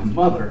care of my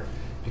mother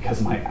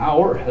because my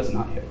hour has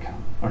not yet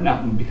come. Or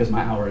not because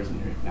my hour is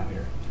now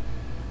here.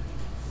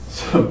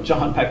 So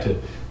John, back to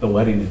the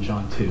wedding in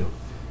John 2.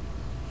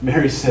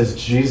 Mary says,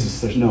 Jesus,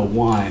 there's no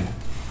wine.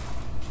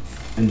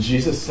 And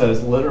Jesus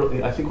says,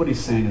 literally, I think what he's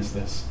saying is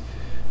this.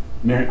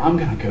 Mary, I'm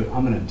going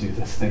to do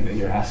this thing that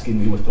you're asking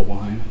me with the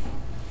wine.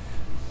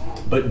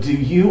 But do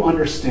you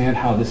understand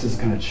how this is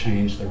going to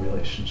change the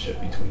relationship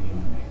between you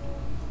and me?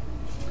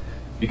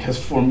 Because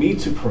for me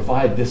to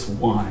provide this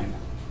wine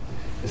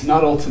is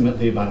not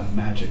ultimately about a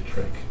magic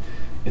trick.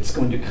 It's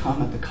going to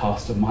come at the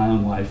cost of my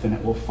own life, and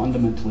it will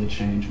fundamentally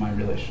change my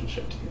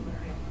relationship to you,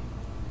 Mary.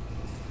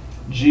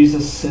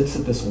 Jesus sits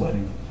at this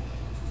wedding,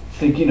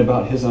 thinking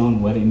about his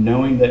own wedding,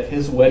 knowing that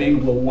his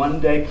wedding will one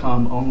day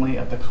come only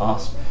at the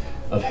cost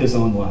of his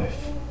own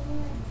life.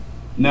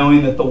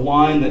 Knowing that the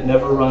wine that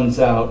never runs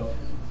out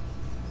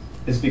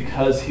is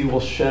because he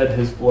will shed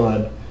his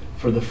blood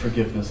for the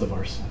forgiveness of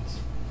our sins.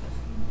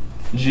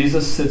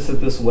 Jesus sits at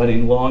this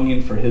wedding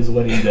longing for his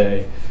wedding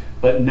day,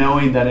 but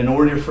knowing that in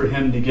order for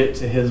him to get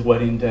to his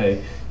wedding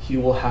day, he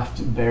will have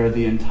to bear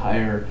the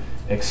entire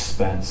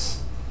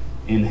expense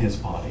in his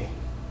body.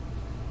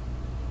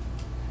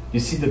 You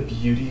see the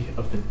beauty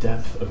of the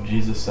depth of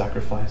Jesus'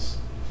 sacrifice?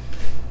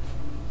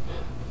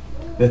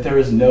 That there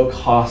is no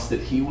cost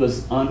that he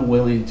was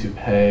unwilling to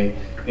pay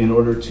in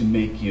order to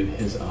make you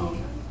his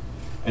own,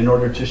 in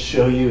order to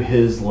show you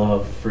his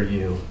love for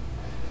you.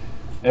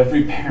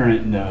 Every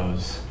parent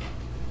knows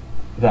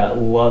that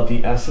love,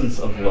 the essence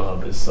of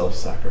love, is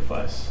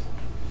self-sacrifice.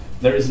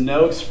 There is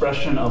no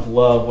expression of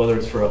love, whether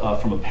it's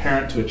from a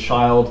parent to a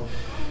child,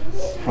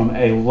 from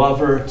a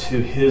lover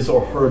to his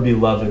or her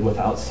beloved,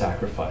 without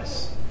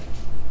sacrifice.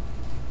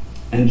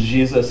 And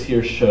Jesus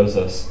here shows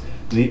us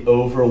the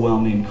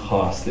overwhelming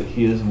cost that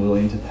he is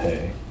willing to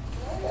pay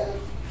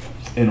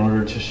in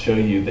order to show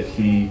you that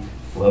he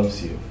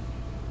loves you.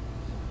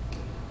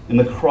 In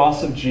the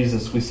cross of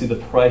Jesus, we see the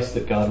price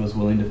that God was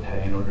willing to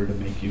pay in order to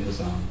make you his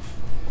own.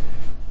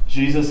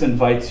 Jesus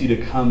invites you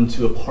to come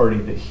to a party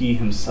that he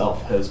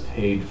himself has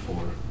paid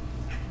for.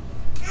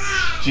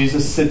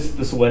 Jesus sits at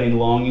this wedding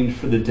longing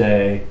for the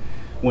day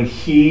when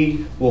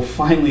he will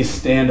finally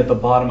stand at the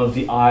bottom of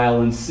the aisle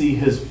and see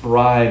his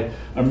bride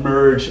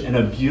emerge in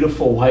a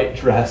beautiful white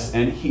dress,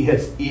 and he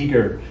is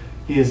eager.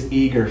 He is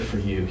eager for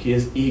you. He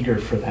is eager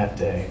for that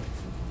day.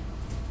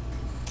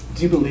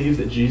 Do you believe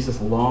that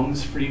Jesus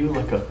longs for you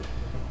like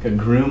a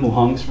groom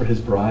longs for his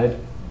bride?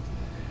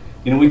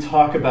 You know, we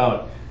talk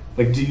about,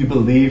 do you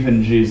believe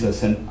in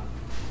Jesus? And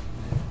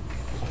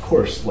of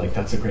course,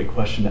 that's a great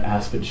question to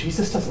ask, but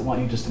Jesus doesn't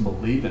want you just to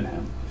believe in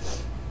him.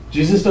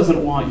 Jesus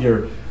doesn't want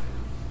your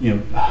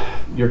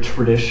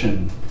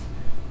tradition.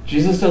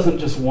 Jesus doesn't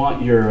just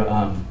want your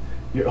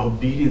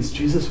obedience.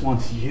 Jesus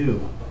wants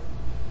you.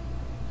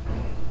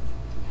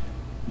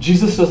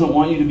 Jesus doesn't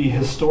want you to be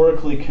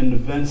historically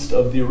convinced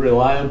of the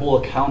reliable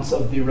accounts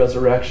of the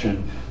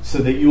resurrection so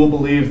that you will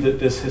believe that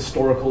this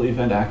historical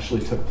event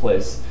actually took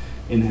place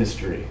in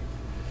history.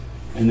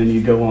 And then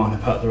you go on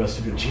about the rest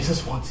of your...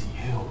 Jesus wants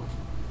you.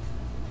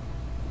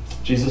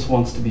 Jesus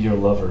wants to be your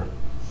lover.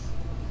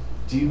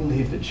 Do you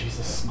believe that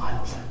Jesus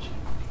smiles at you?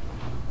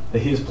 That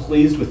he is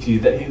pleased with you,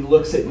 that he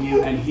looks at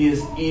you and he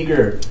is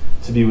eager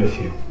to be with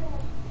you?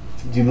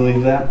 Do you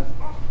believe that?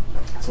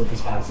 That's what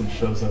this passage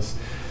shows us.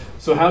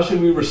 So how should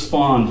we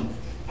respond?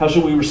 How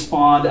should we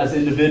respond as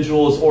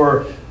individuals,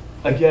 or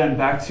again,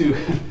 back to,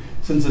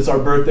 since it's our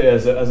birthday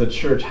as a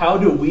church, how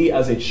do we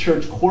as a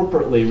church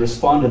corporately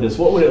respond to this?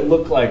 What would it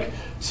look like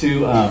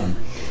to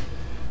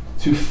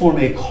form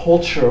a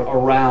culture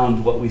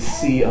around what we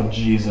see of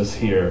Jesus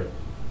here?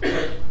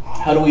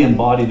 How do we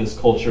embody this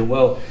culture?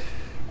 Well,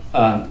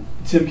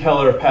 Tim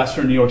Keller,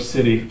 pastor in New York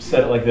City,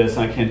 said it like this,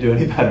 and I can't do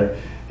any better.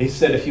 He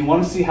said, if you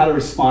want to see how to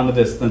respond to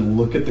this, then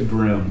look at the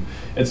groom.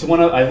 It's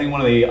I think one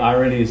of the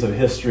ironies of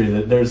history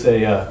that there's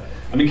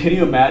can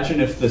you imagine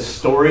if the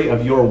story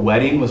of your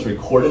wedding was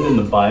recorded in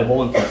the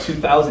Bible, and for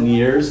 2,000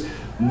 years,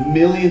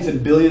 millions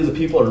and billions of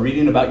people are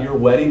reading about your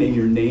wedding and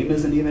your name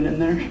isn't even in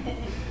there?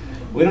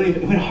 We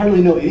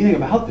hardly know anything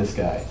about this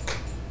guy.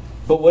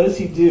 But what does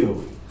he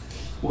do?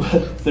 Well,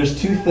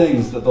 there's two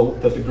things that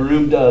the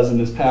groom does in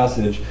this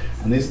passage,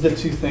 and these are the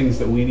two things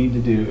that we need to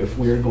do if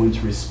we are going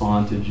to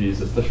respond to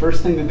Jesus. The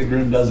first thing that the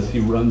groom does is he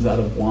runs out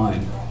of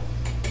wine.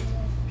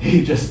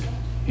 He just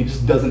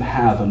doesn't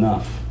have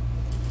enough.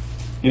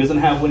 He doesn't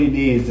have what he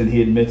needs, and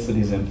he admits that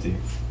he's empty.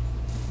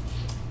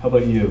 How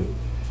about you?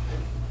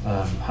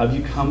 Have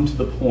you come to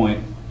the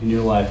point in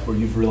your life where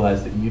you've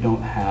realized that you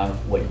don't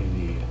have what you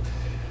need?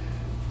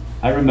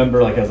 I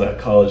remember, as a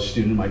college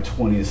student in my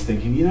 20s,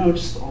 thinking,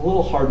 just a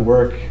little hard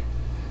work.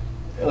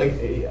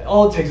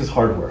 All it takes is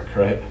hard work,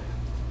 right?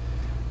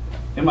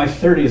 In my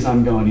 30s,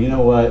 I'm going, you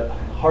know what?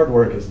 Hard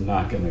work is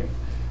not going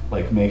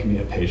to make me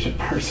a patient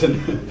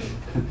person.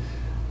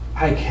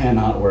 I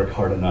cannot work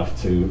hard enough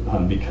to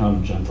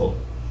become gentle.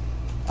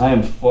 I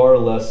am far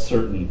less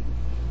certain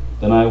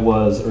than I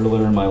was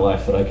earlier in my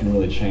life that I can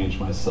really change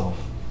myself.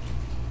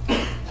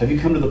 Have you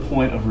come to the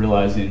point of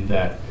realizing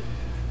that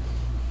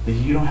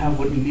you don't have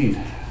what you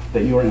need,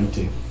 that you are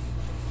empty,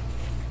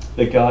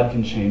 that God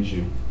can change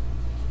you?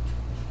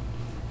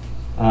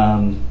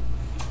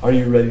 Are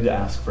you ready to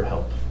ask for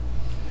help?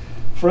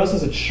 For us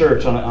as a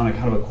church, on a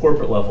kind of a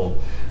corporate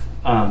level,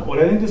 what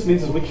I think this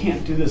means is we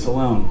can't do this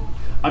alone.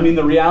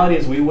 The reality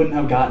is we wouldn't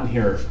have gotten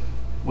here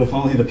with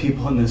only the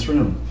people in this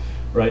room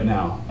right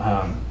now.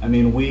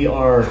 We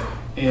are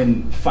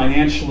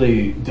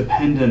financially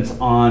dependent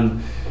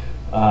on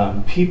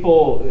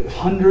people,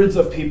 hundreds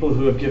of people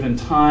who have given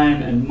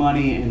time and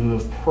money and who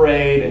have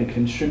prayed and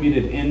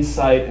contributed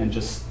insight and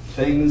just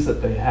things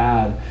that they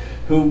had,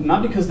 who,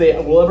 not because they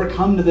will ever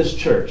come to this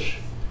church,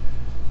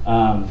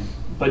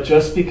 but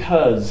just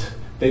because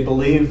they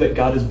believe that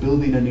God is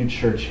building a new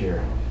church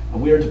here.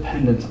 And we are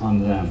dependent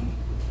on them.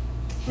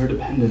 We're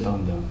dependent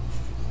on them.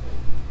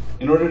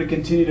 In order to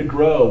continue to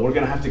grow, we're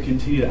going to have to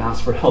continue to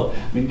ask for help.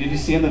 I mean, did you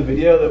see in the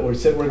video that we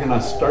said we're going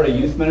to start a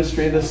youth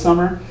ministry this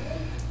summer?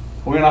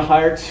 We're going to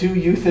hire 2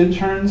 youth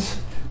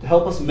interns to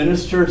help us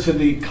minister to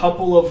the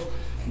couple of,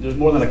 there's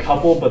more than a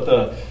couple, but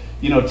the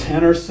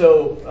 10 or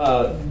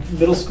so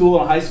middle school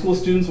and high school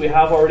students we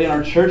have already in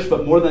our church,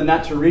 but more than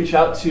that, to reach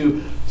out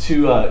to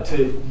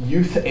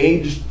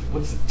youth-aged,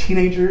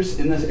 teenagers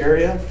in this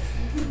area.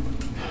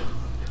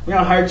 We're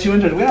going to hire 2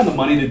 interns. We don't have the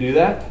money to do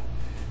that.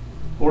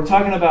 We're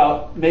talking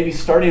about maybe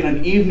starting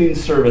an evening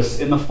service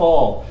in the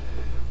fall.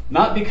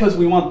 Not because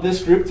we want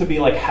this group to be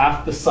like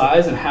half the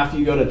size and half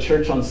you go to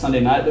church on Sunday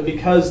night, but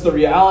because the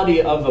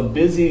reality of a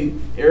busy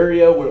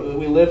area where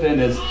we live in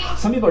is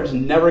some people are just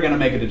never going to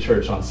make it to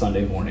church on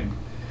Sunday morning.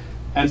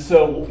 And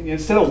so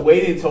instead of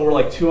waiting until we're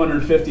like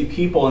 250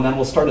 people and then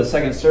we'll start a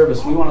second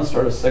service, we want to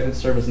start a second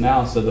service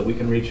now so that we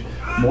can reach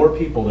more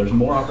people. There's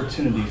more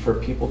opportunity for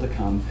people to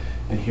come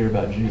and hear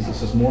about Jesus.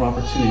 There's more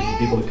opportunity for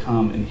people to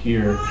come and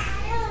hear,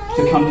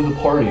 to come to the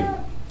party.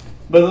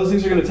 But those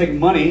things are going to take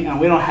money, and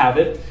we don't have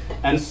it.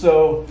 And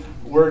so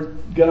we're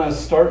going to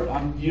start,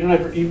 you're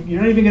not even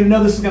going to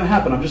know this is going to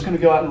happen. I'm just going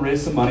to go out and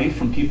raise some money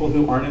from people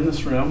who aren't in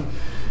this room.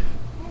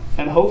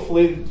 And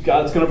hopefully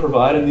God's going to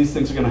provide, and these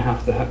things are going to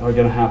happen. We're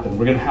going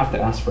to have to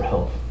ask for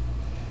help.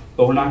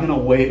 But we're not going to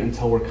wait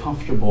until we're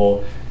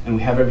comfortable and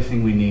we have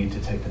everything we need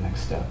to take the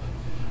next step.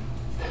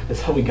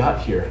 That's how we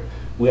got here.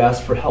 We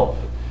asked for help,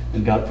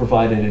 and God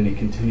provided, and He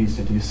continues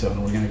to do so.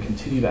 And we're going to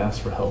continue to ask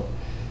for help.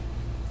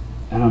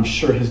 And I'm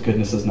sure His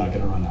goodness is not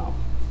going to run out.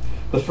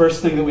 The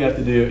first thing that we have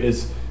to do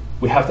is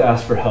we have to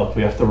ask for help.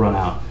 We have to run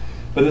out.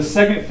 But the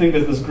second thing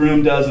that this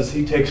groom does is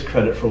he takes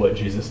credit for what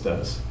Jesus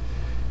does.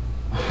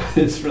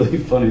 It's really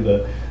funny.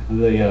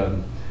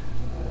 The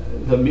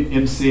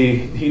MC,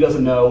 he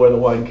doesn't know where the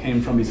wine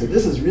came from. He said,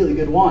 "This is really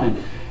good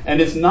wine."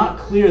 And it's not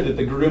clear that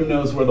the groom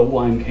knows where the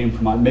wine came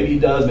from. Maybe he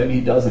does, maybe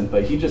he doesn't.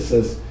 But he just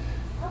says,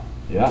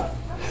 "Yeah."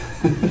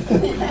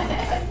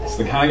 It's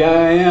the kind of guy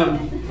I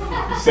am.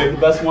 Save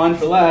the best wine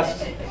for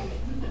last.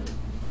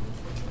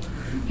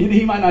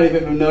 He might not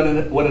even have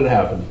known what had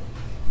happened.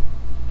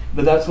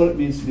 But that's what it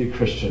means to be a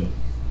Christian.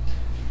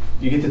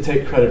 You get to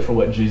take credit for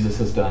what Jesus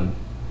has done.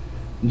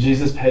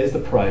 Jesus pays the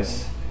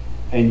price,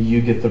 and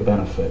you get the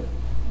benefit.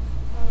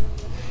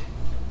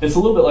 It's a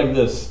little bit like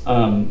this.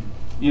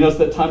 It's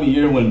that time of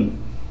year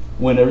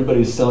when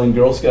everybody's selling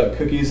Girl Scout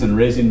cookies and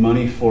raising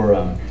money for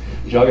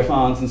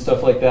jogathons and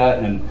stuff like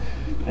that.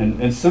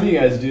 And some of you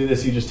guys do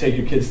this. You just take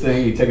your kids'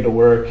 thing, you take it to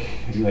work,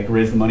 and you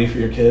raise the money for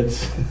your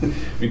kids.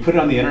 You put it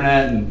on the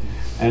internet, and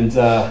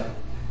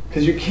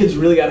because your kids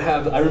really got to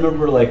have. I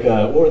remember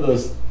what were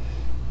those?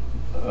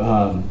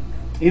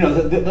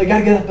 They got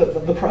to get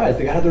the prize.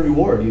 They got to have the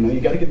reward.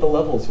 You got to get the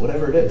levels,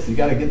 whatever it is. You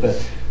got to get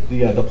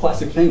the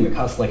plastic thing that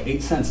costs like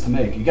 8 cents to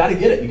make. You got to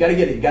get it. You got to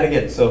get it. You got to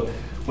get it. So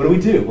what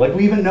do?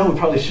 We even know we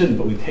probably shouldn't,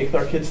 but we take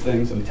our kids'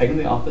 things and we take them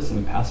to the office and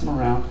we pass them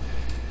around.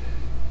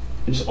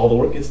 And just all the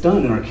work gets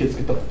done, and our kids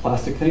get the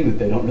plastic thing that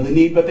they don't really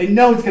need, but they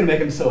know it's going to make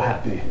them so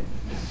happy.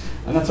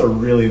 And that's a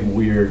really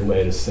weird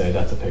way to say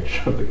that's a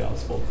picture of the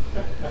gospel.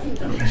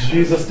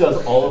 Jesus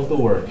does all of the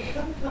work,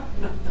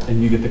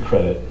 and you get the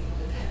credit.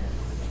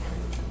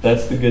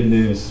 That's the good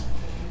news.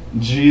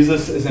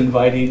 Jesus is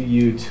inviting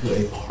you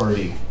to a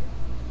party.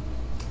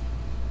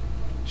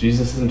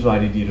 Jesus has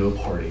invited you to a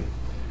party.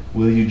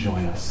 Will you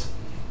join us?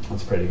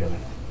 Let's pray together.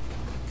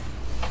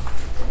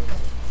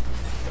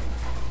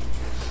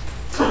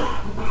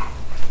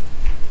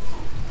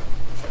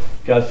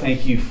 God,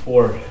 thank you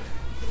for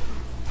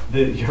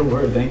your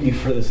word. Thank you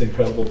for this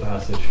incredible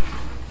passage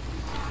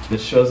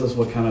that shows us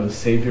what kind of a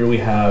Savior we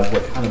have,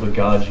 what kind of a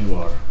God you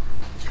are.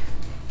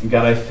 And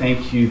God, I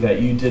thank you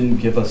that you didn't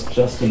give us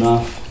just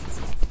enough,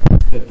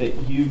 but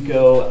that you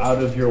go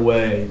out of your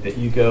way, that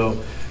you go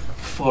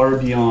far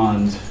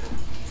beyond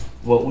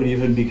what would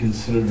even be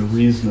considered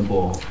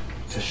reasonable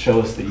to show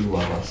us that you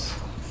love us.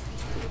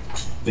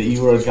 That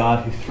you are a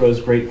God who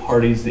throws great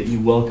parties, that you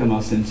welcome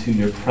us into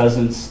your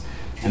presence,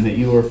 and that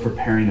you are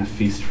preparing a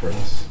feast for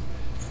us.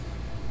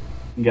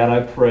 God,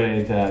 I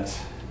pray that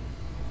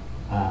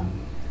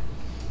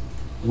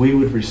we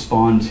would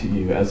respond to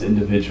you as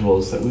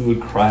individuals, that we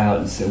would cry out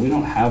and say, we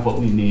don't have what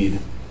we need,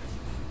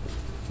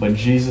 but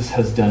Jesus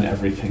has done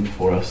everything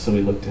for us, so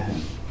we look to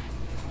him.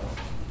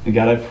 And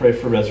God, I pray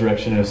for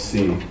Resurrection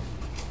OC,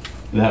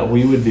 that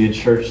we would be a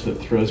church that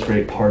throws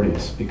great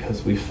parties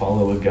because we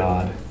follow a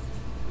God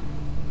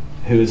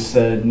who has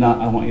said, not,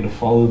 I want you to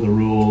follow the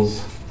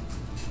rules,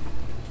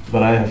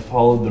 but I have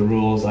followed the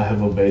rules, I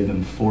have obeyed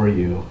them for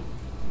you,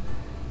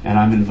 and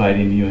I'm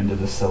inviting you into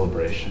this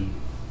celebration.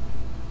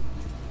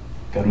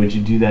 God, would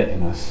you do that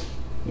in us?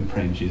 We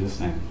pray in Jesus'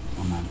 name.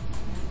 Amen.